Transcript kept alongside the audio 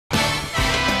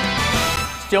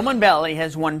Stillman Valley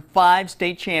has won 5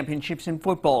 state championships in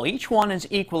football. Each one is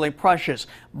equally precious,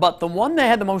 but the one that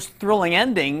had the most thrilling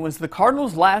ending was the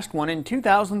Cardinals' last one in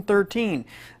 2013.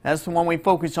 That's the one we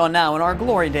focus on now in our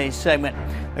Glory Days segment.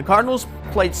 The Cardinals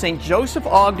played St. Joseph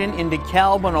Ogden in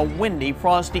DeKalb on a windy,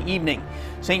 frosty evening.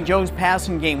 St. Joe's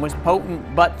passing game was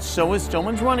potent, but so was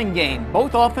Stillman's running game.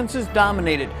 Both offenses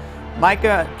dominated.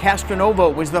 Micah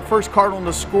Castronova was the first Cardinal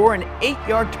to score an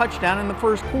 8-yard touchdown in the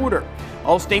first quarter.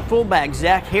 All-State fullback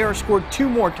Zach Hare scored 2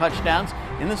 more touchdowns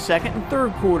in the second and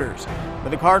third quarters. But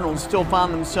the Cardinals still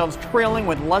found themselves trailing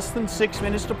with less than 6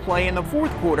 minutes to play in the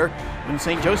fourth quarter when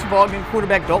St. Joseph Ogden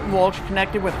quarterback Dalton Walsh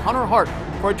connected with Hunter Hart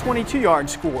for a 22-yard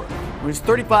score. It was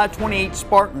 35-28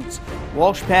 Spartans.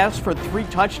 Walsh passed for 3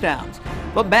 touchdowns.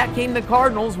 But back came the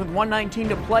Cardinals with 1:19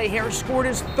 to play. Hare scored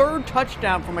his 3rd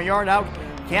touchdown from a yard out,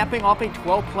 capping off a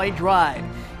 12-play drive.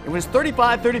 It was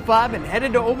 35-35 and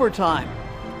headed to overtime.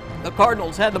 The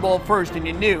Cardinals had the ball first, and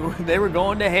you knew they were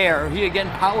going to Hare. He again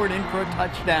powered in for a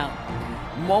touchdown.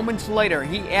 Moments later,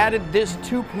 he added this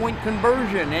 2-point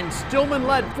conversion, and Stillman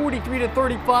led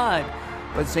 43-35.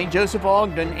 But St. Joseph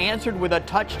Ogden answered with a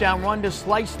touchdown run to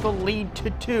slice the lead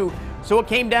to 2. So it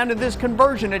came down to this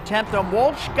conversion attempt, and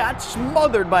Walsh got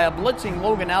smothered by a blitzing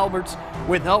Logan Alberts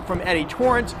with help from Eddie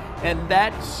Torrance, and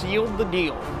that sealed the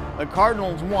deal. The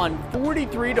Cardinals won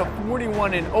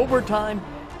 43-41 in overtime.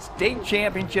 State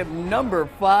championship number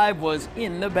 5 was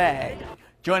in the bag.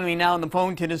 Joining me now on the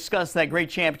phone to discuss that great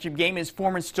championship game is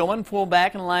former Stillman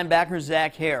fullback and linebacker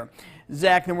Zach Hare.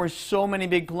 Zach, there were so many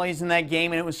big plays in that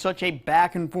game, and it was such a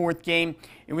back-and-forth game.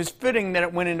 It was fitting that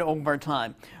it went into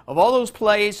overtime. Of all those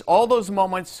plays, all those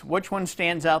moments, which one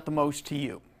stands out the most to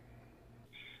you?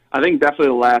 I think definitely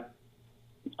the last.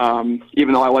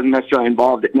 Even though I wasn't necessarily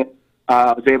involved in it,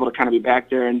 I was able to kind of be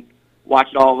back there and watch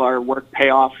all of our work pay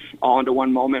off all into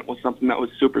one moment was something that was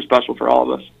super special for all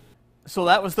of us. So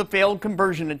that was the failed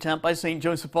conversion attempt by St.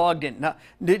 Joseph Ogden. Now,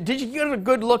 did you get a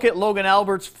good look at Logan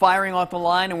Alberts firing off the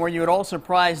line, and were you at all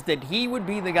surprised that he would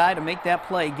be the guy to make that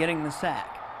play, getting the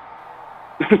sack?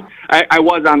 I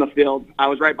was on the field. I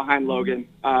was right behind Logan,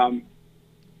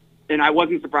 and I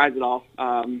wasn't surprised at all.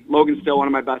 Logan's still one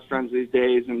of my best friends these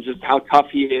days, and just how tough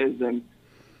he is, and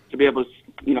to be able to,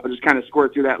 just kind of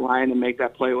squirt through that line and make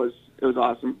that play was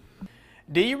awesome.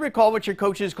 Do you recall what your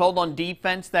coaches called on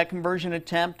defense, that conversion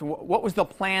attempt? What was the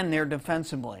plan there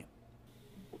defensively?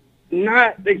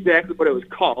 Not exactly what it was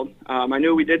called. I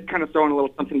knew we did kind of throw in a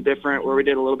little something different where we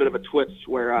did a little bit of a twist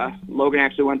where Logan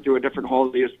actually went through a different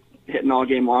hole that he was hitting all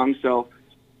game long. So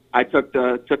I took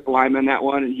the lineman that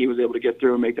one, and he was able to get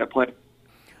through and make that play.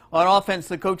 On offense,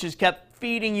 the coaches kept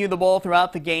feeding you the ball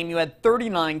throughout the game. You had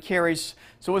 39 carries,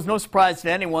 so it was no surprise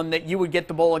to anyone that you would get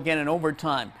the ball again in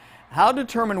overtime. How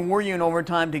determined were you in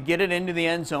overtime to get it into the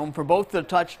end zone for both the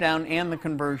touchdown and the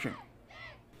conversion?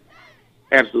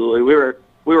 Absolutely.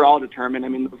 We were all determined. I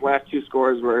mean, those last 2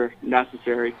 scores were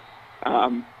necessary.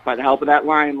 By the help of that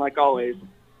line, like always,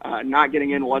 not getting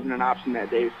in wasn't an option that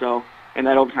day. So in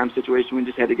that overtime situation, we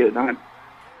just had to get it done.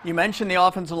 You mentioned the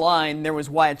offensive line. There was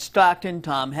Wyatt Stockton,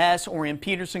 Tom Hess, Orion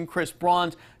Peterson, Chris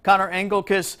Bronze, Connor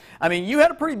Engelkes. I mean, you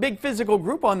had a pretty big physical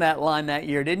group on that line that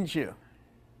year, didn't you?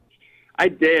 I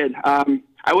did.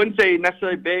 I wouldn't say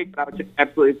necessarily big, but I would say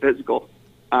absolutely physical.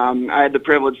 I had the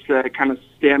privilege to kind of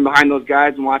stand behind those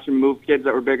guys and watch them move kids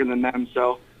that were bigger than them.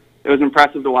 So it was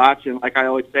impressive to watch, and like I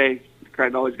always say, the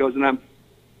credit always goes to them.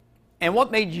 And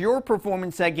what made your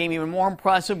performance that game even more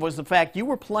impressive was the fact you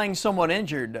were playing somewhat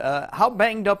injured. How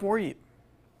banged up were you?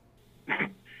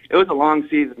 It was a long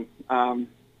season. I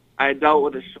had dealt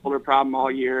with a shoulder problem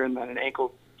all year and then an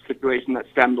ankle situation that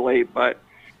stemmed late, but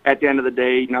at the end of the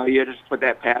day, you just put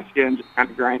that pass in and just kind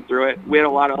of grind through it. We had a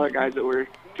lot of other guys that were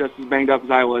just as banged up as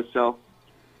I was. So,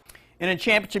 in a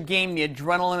championship game, the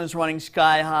adrenaline is running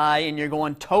sky high, and you're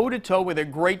going toe-to-toe with a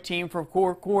great team for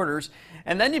 4 quarters,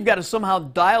 and then you've got to somehow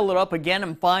dial it up again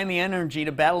and find the energy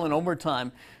to battle in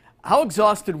overtime. How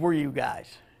exhausted were you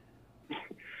guys?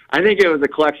 I think it was a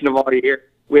collection of all year.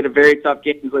 We had a very tough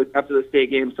game after the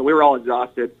state game, so we were all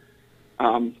exhausted.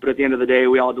 But at the end of the day,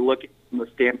 we all had to look at it from the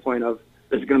standpoint of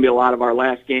this is going to be a lot of our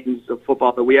last games of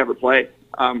football that we ever play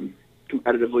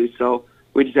competitively, so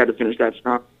we just had to finish that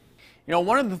strong.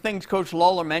 One of the things Coach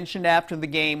Lawler mentioned after the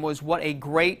game was what a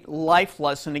great life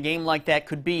lesson a game like that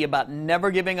could be about never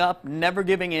giving up, never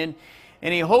giving in,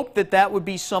 and he hoped that that would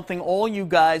be something all you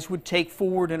guys would take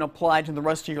forward and apply to the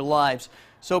rest of your lives.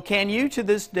 So can you, to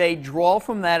this day, draw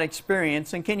from that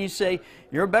experience, and can you say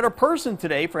you're a better person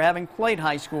today for having played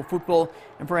high school football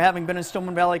and for having been a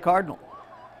Stillman Valley Cardinal?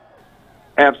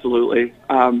 Absolutely.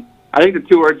 I think the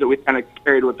 2 words that we kind of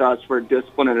carried with us were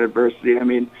discipline and adversity. I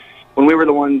mean, when we were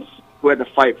the ones who had to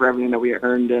fight for everything that we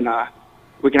earned, and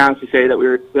we can honestly say that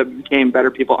we became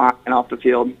better people on and off the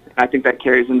field. And I think that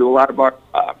carries into a lot of our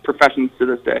professions to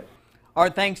this day. Our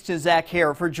thanks to Zach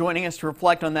Hare for joining us to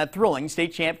reflect on that thrilling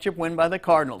state championship win by the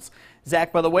Cardinals.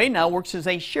 Zach, by the way, now works as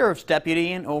a sheriff's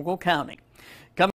deputy in Ogle County.